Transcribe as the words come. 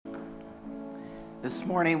This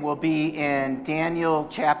morning we'll be in Daniel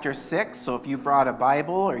chapter 6, so if you brought a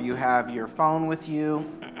Bible or you have your phone with you,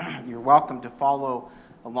 you're welcome to follow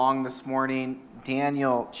along this morning.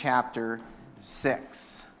 Daniel chapter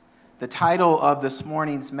 6. The title of this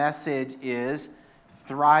morning's message is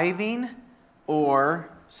Thriving or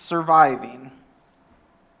Surviving.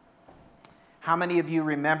 How many of you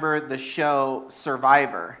remember the show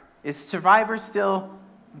Survivor? Is Survivor still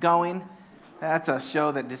going? That's a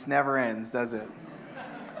show that just never ends, does it?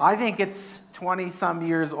 I think it's 20-some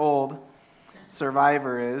years old,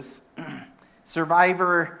 Survivor is.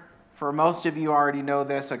 Survivor, for most of you already know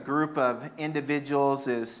this, a group of individuals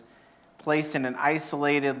is placed in an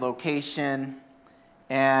isolated location,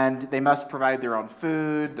 and they must provide their own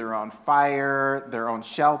food, their own fire, their own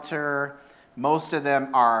shelter. Most of them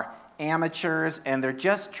are amateurs, and they're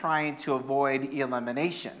just trying to avoid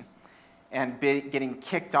elimination and getting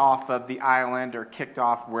kicked off of the island or kicked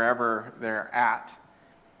off wherever they're at.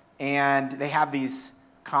 And they have these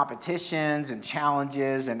competitions and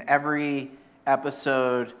challenges, and every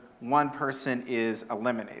episode, one person is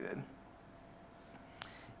eliminated.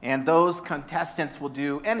 And those contestants will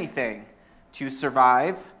do anything to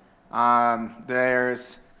survive.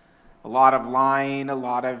 There's a lot of lying, a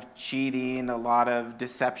lot of cheating, a lot of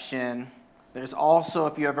deception. There's also,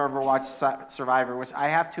 if you have ever watched Survivor, which I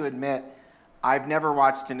have to admit, I've never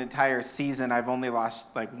watched an entire season. I've only watched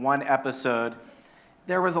like one episode.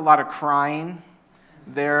 There was a lot of crying,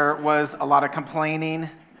 there was a lot of complaining,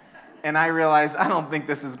 and I realized I don't think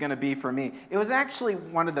this is going to be for me. It was actually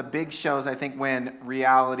one of the big shows, I think, when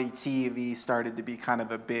reality TV started to be kind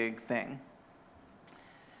of a big thing.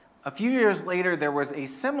 A few years later, there was a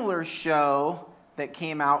similar show that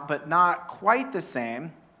came out, but not quite the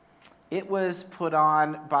same. It was put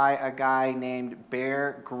on by a guy named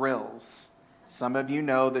Bear Grylls. Some of you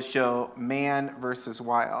know the show Man vs.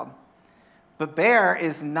 Wild. But Bear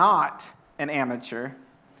is not an amateur.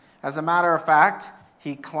 As a matter of fact,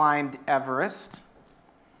 he climbed Everest.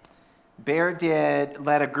 Bear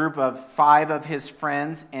led a group of 5 of his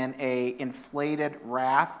friends in an inflated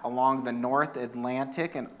raft along the North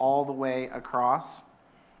Atlantic and all the way across,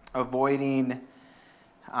 avoiding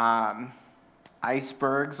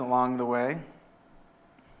icebergs along the way.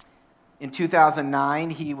 In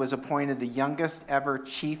 2009, he was appointed the youngest ever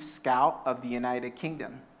chief scout of the United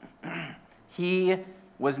Kingdom. He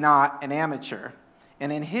was not an amateur.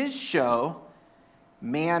 And in his show,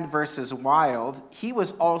 Man vs. Wild, he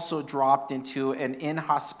was also dropped into an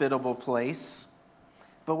inhospitable place.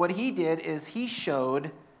 But what he did is he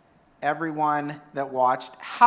showed everyone that watched how